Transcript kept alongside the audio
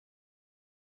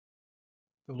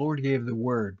The Lord gave the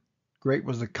word. Great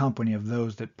was the company of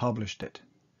those that published it.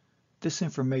 This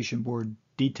information board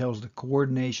details the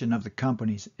coordination of the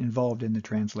companies involved in the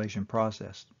translation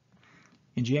process.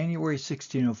 In January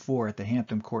 1604 at the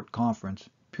Hampton Court Conference,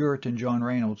 Puritan John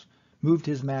Reynolds moved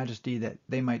His Majesty that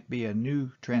they might be a new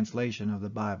translation of the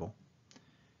Bible.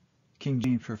 King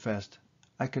James professed,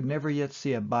 "I could never yet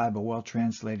see a Bible well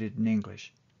translated in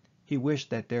English." He wished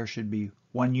that there should be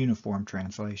one uniform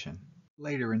translation.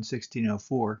 Later in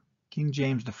 1604, King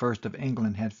James I of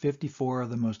England had 54 of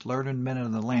the most learned men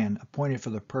of the land appointed for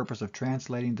the purpose of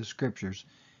translating the Scriptures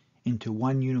into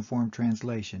one uniform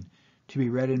translation, to be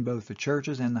read in both the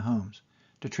churches and the homes.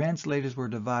 The translators were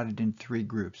divided into 3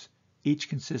 groups, each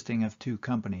consisting of 2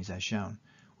 companies as shown,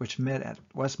 which met at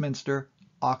Westminster,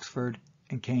 Oxford,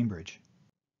 and Cambridge.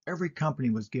 Every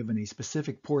company was given a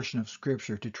specific portion of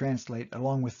Scripture to translate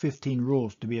along with 15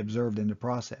 rules to be observed in the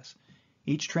process.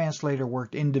 Each translator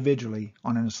worked individually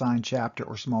on an assigned chapter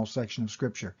or small section of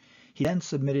Scripture. He then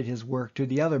submitted his work to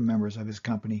the other members of his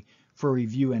company for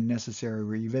review and necessary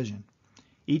revision.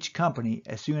 Each company,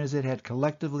 as soon as it had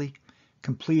collectively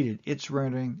completed its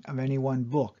rendering of any one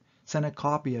book, sent a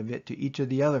copy of it to each of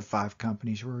the other 5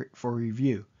 companies for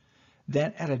review.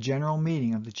 Then, at a general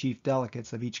meeting of the chief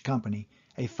delegates of each company,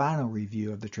 a final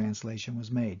review of the translation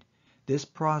was made. This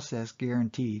process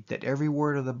guaranteed that every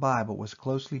word of the Bible was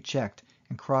closely checked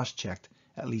and cross-checked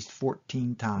at least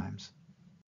 14 times.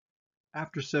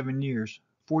 After 7 years,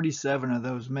 47 of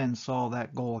those men saw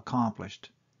that goal accomplished.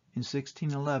 In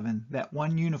 1611, that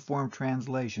one uniform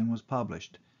translation was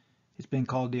published. It's been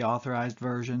called the Authorized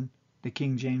Version, the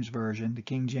King James Version, the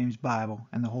King James Bible,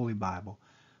 and the Holy Bible.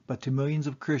 But to millions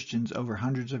of Christians over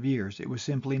hundreds of years, it was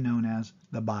simply known as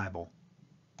the Bible.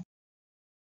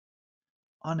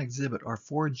 On exhibit are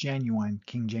 4 genuine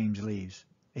King James leaves,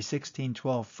 a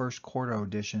 1612 first quarto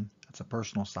edition, that's a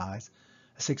personal size,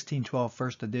 a 1612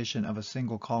 first edition of a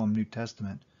single column New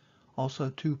Testament, also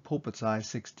 2 pulpit-size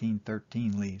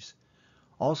 1613 leaves.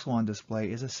 Also on display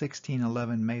is a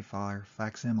 1611 Mayflower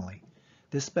facsimile.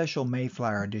 This special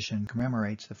Mayflower edition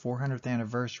commemorates the 400th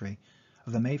anniversary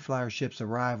of the Mayflower ship's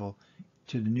arrival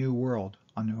to the New World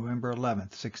on November 11,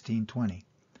 1620.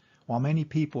 While many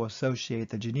people associate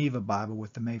the Geneva Bible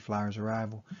with the Mayflower's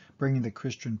arrival, bringing the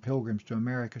Christian pilgrims to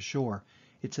America's shore,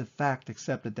 it's a fact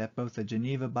accepted that both the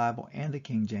Geneva Bible and the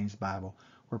King James Bible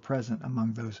were present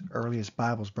among those earliest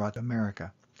Bibles brought to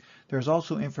America. There is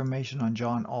also information on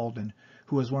John Alden,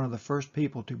 who was one of the first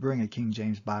people to bring a King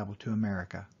James Bible to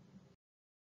America.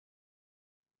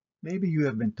 Maybe you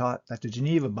have been taught that the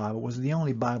Geneva Bible was the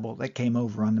only Bible that came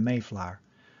over on the Mayflower,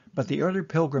 but the early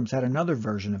pilgrims had another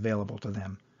version available to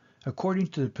them. According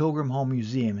to the Pilgrim Home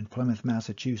Museum in Plymouth,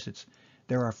 Massachusetts,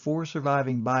 there are 4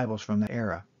 surviving Bibles from that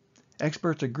era.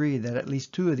 Experts agree that at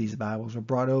least 2 of these Bibles were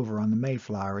brought over on the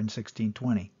Mayflower in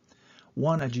 1620.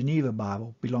 One, a Geneva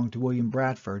Bible, belonged to William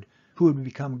Bradford, who would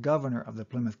become governor of the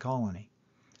Plymouth colony.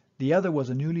 The other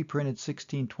was a newly printed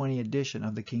 1620 edition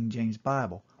of the King James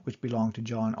Bible, which belonged to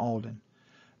John Alden.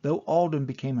 Though Alden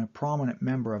became a prominent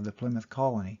member of the Plymouth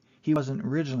colony, he wasn't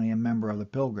originally a member of the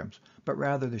Pilgrims, but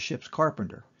rather the ship's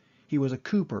carpenter. He was a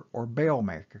cooper or barrel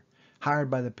maker, hired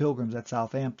by the Pilgrims at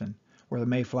Southampton, where the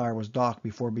Mayflower was docked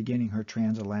before beginning her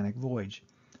transatlantic voyage.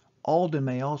 Alden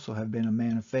may also have been a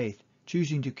man of faith,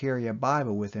 choosing to carry a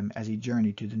Bible with him as he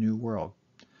journeyed to the New World.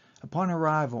 Upon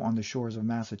arrival on the shores of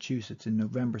Massachusetts in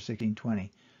November 1620,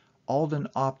 Alden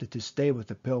opted to stay with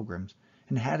the Pilgrims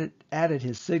and had added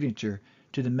his signature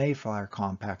to the Mayflower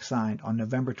Compact signed on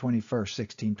November 21,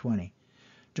 1620.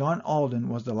 John Alden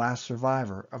was the last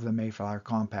survivor of the Mayflower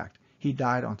Compact. He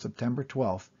died on September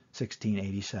 12,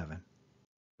 1687.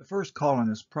 The first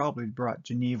colonists probably brought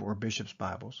Geneva or Bishop's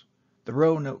Bibles. The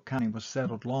Roanoke County was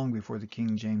settled long before the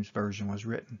King James Version was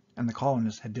written, and the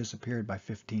colonists had disappeared by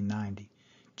 1590.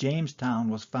 Jamestown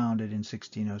was founded in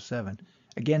 1607,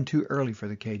 again too early for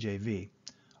the KJV.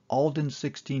 Alden's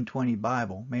 1620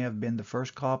 Bible may have been the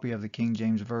first copy of the King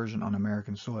James Version on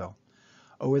American soil.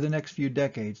 Over the next few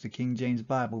decades, the King James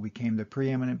Bible became the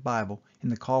preeminent Bible in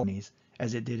the colonies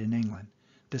as it did in England.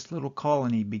 This little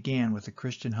colony began with a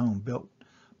Christian home built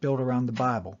around the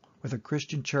Bible, with a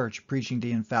Christian church preaching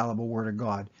the infallible Word of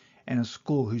God, and a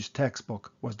school whose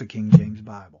textbook was the King James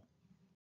Bible.